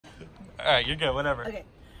All right, you're good. Whatever. Okay.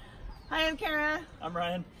 Hi, I'm Kara. I'm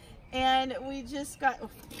Ryan. And we just got.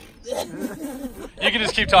 You can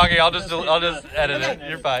just keep talking. I'll just edit it.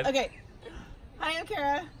 You're fine. Okay. Hi, I'm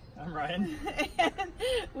Kara. I'm Ryan. And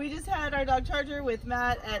we just had our dog Charger with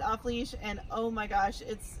Matt at Off-Leash, and oh my gosh,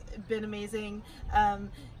 it's been amazing.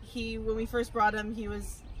 When we first brought him, he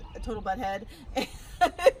was a total butthead. And,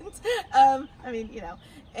 I mean, you know,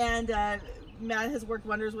 and Matt has worked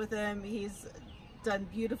wonders with him. He's done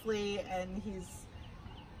beautifully, and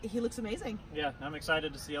he looks amazing. Yeah, I'm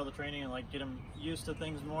excited to see all the training and like get him used to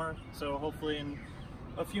things more. So hopefully in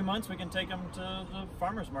a few months we can take him to the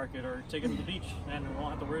farmer's market or take him to the beach and we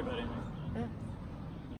won't have to worry about anything. Yeah.